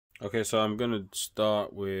Okay, so I'm gonna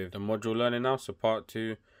start with the module learning now, so part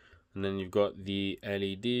 2, and then you've got the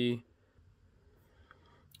LED.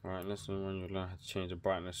 Alright, lesson 1, you'll learn how to change the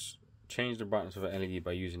brightness of an LED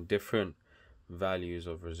by using different values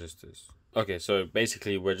of resistors. Okay, so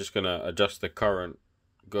basically we're just gonna adjust the current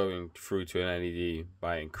going through to an LED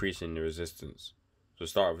by increasing the resistance. So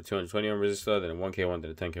start with a 220 ohm resistor, then a 1K one,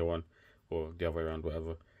 then a 10K one, or the other way around,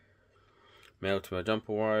 whatever. Male to a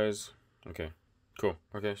jumper wires. Okay, cool.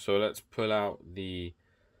 Okay, so let's pull out the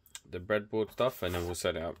breadboard stuff and then we'll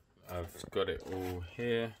set it up. I've got it all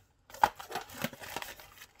here.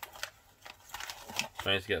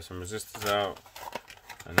 I need to get some resistors out,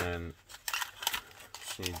 and then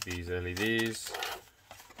just need these LEDs,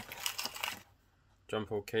 jump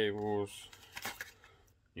hole cables,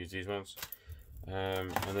 use these ones, and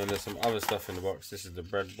then there's some other stuff in the box. This is the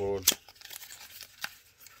breadboard,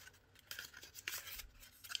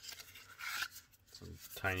 some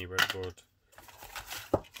tiny breadboard.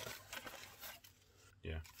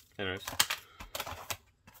 Yeah, anyways.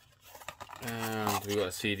 And we got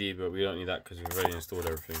a CD, but we don't need that because we've already installed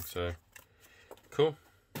everything. So cool.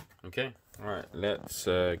 Okay, all right, let's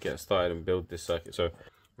get started and build this circuit. So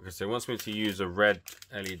okay, so it wants me to use a red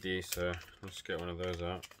LED, so let's get one of those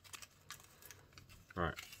out. All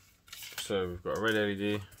right, so we've got a red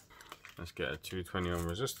LED. Let's get a 220 ohm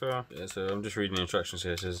resistor. Yeah, so I'm just reading the instructions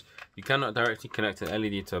here. It says you cannot directly connect an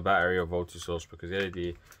LED to a battery or voltage source because the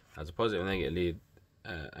LED has a positive and negative lead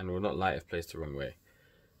and will not light if placed the wrong way.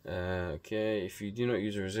 Okay, if you do not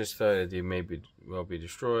use a resistor, it may well be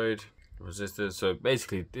destroyed. Resistors. So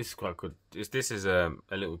basically, this is quite good. This is a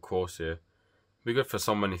little course here. It'd be good for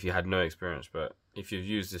someone if you had no experience, but if you've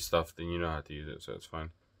used this stuff, then you know how to use it, so it's fine.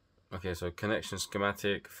 Okay, so connection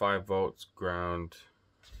schematic, 5 volts, ground.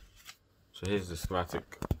 So here's the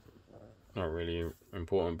schematic. Not really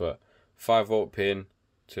important, but 5 volt pin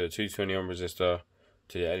to a 220 ohm resistor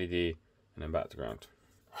to the LED, and then back to ground.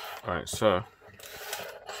 All right, so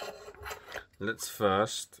let's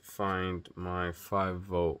first find my 5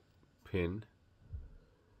 volt pin.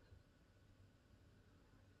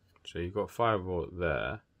 So you've got 5 volt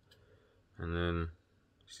there, and then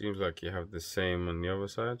seems like you have the same on the other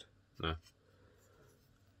side. No.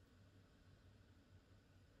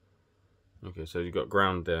 Okay, so you've got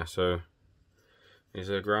ground there. So is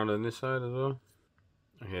there ground on this side as well?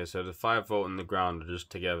 Okay, so the 5 volt and the ground are just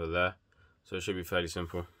together there, so it should be fairly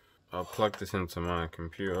simple. I'll plug this into my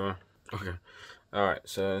computer. Okay, alright,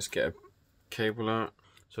 so let's get a cable out.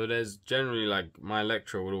 So there's generally, like, my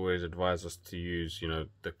lecturer would always advise us to use, you know,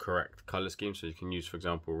 the correct color scheme. So you can use, for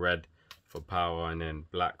example, red for power and then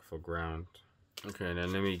black for ground. Okay, and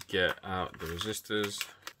then let me get out the resistors.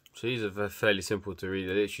 So these are fairly simple to read.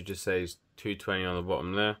 It literally just says 220 on the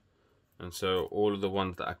bottom there. And so all of the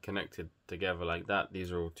ones that are connected together like that,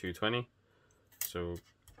 these are all 220. So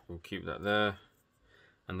we'll keep that there.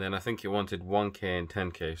 And then I think you wanted 1K and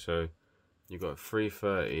 10K. So you got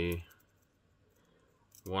 330,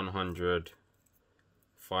 100,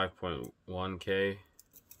 5.1K.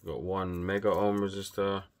 You got 1 mega ohm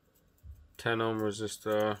resistor, 10 ohm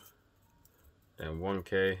resistor, then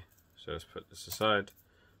 1K. So let's put this aside,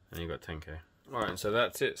 and you got 10K. Alright, so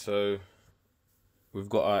that's it. So we've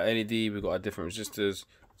got our LED, we've got our different resistors.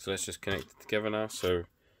 So let's just connect it together now. So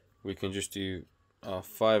we can just do our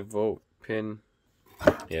 5 volt pin.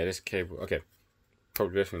 Yeah, this cable. Okay,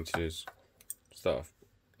 probably the best thing to do is start off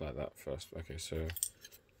like that first. Okay, so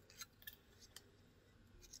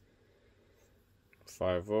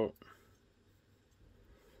 5 volt.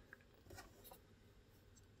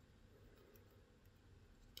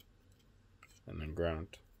 And then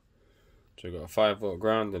ground. So we've got a 5 volt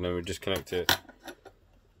ground, and then we just connect it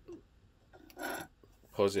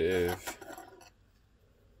positive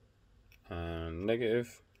and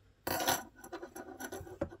negative.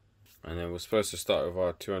 And then we're supposed to start with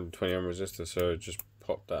our 220 ohm resistor, so just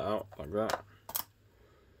pop that out like that.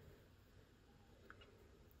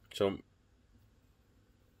 So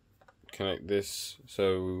connect this.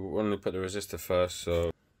 So we want to put the resistor first,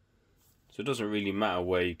 so it doesn't really matter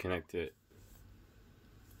where you connect it.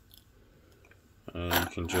 And you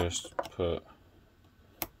can just put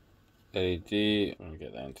LED. I'm gonna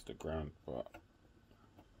get that into the ground, but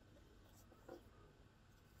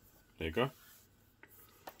there you go.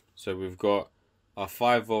 So we've got our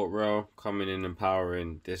 5 volt rail coming in and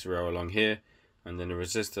powering this rail along here, and then the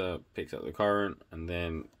resistor picks up the current, and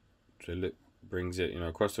then brings it, you know,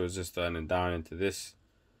 across the resistor and then down into this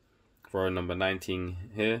row number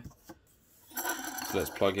 19 here. So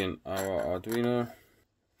let's plug in our Arduino.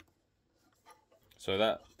 So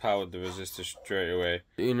that powered the resistor straight away.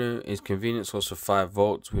 The Uno is convenient source of 5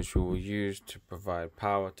 volts, which we will use to provide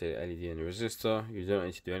power to the LED and the resistor. You don't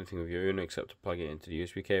need to do anything with your Uno except to plug it into the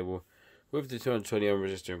USB cable. With the 220 ohm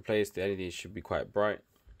resistor in place, the LED should be quite bright.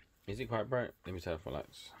 Is it quite bright? Let me turn off my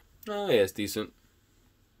lights. Oh yeah, it's decent.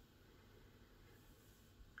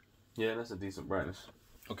 Yeah, that's a decent brightness.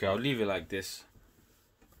 Okay, I'll leave it like this.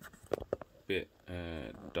 Bit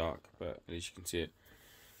dark, but at least you can see it.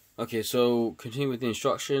 Okay, so continue with the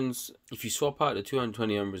instructions. If you swap out the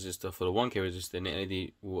 220 ohm resistor for the 1K resistor, the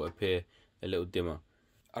LED will appear a little dimmer.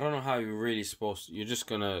 I don't know how you're really supposed to, you're just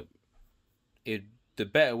gonna, the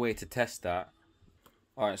better way to test that.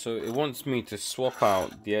 Alright, so it wants me to swap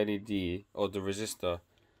out the LED or the resistor,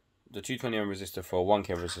 the 220 ohm resistor for a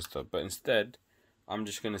 1K resistor, but instead I'm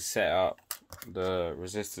just gonna set up the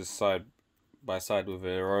resistors side by side with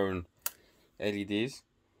their own LEDs,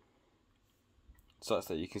 such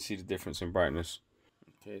that you can see the difference in brightness.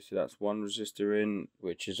 Okay, so that's one resistor in,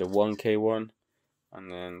 which is a 1K one,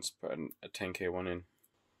 and then let's put a 10K one in.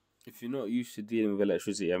 If you're not used to dealing with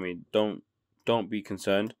electricity, I mean, don't be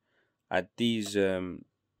concerned. At these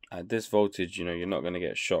at this voltage, you know, you're not gonna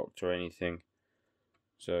get shocked or anything.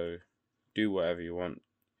 So do whatever you want.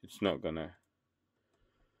 It's not gonna.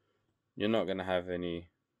 You're not gonna have any.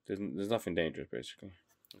 There's nothing dangerous basically.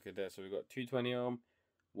 Okay, there. So we've got 220 ohm,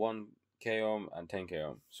 1K ohm, and 10K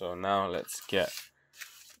ohm. So now let's get.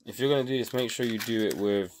 If you're gonna do this, make sure you do it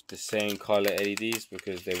with the same color LEDs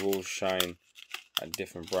because they will shine at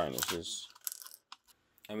different brightnesses.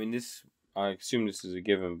 I mean, I assume this is a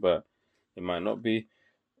given, but it might not be.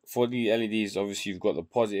 For the LEDs, obviously you've got the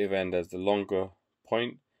positive end as the longer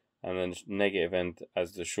point, and then negative end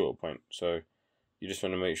as the shorter point. So you just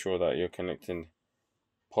want to make sure that you're connecting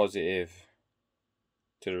positive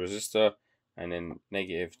to the resistor and then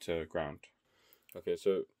negative to ground. Okay,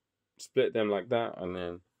 so split them like that, and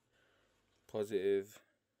then positive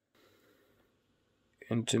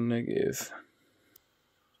into negative.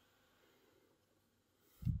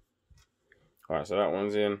 Alright, so that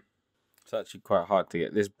one's in. It's actually quite hard to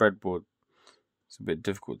get this breadboard. It's a bit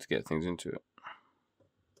difficult to get things into it.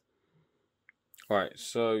 Alright,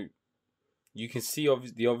 so you can see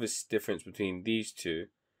the obvious difference between these two.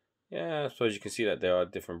 Yeah, I suppose you can see that there are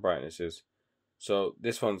different brightnesses. So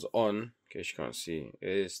this one's on, in case you can't see, it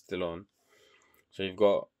is still on. So you've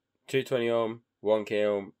got 220 ohm, 1K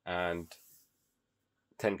ohm, and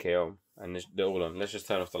 10K ohm, and they're all on. Let's just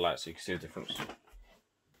turn off the light so you can see the difference.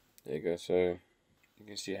 There you go, so you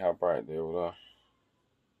can see how bright they all are.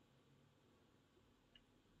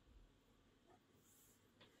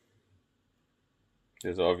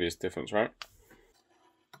 There's an obvious difference, right?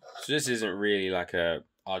 So this isn't really like a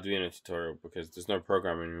Arduino tutorial because there's no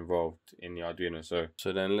programming involved in the Arduino.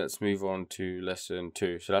 So then let's move on to lesson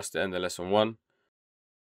 2. So that's the end of lesson 1.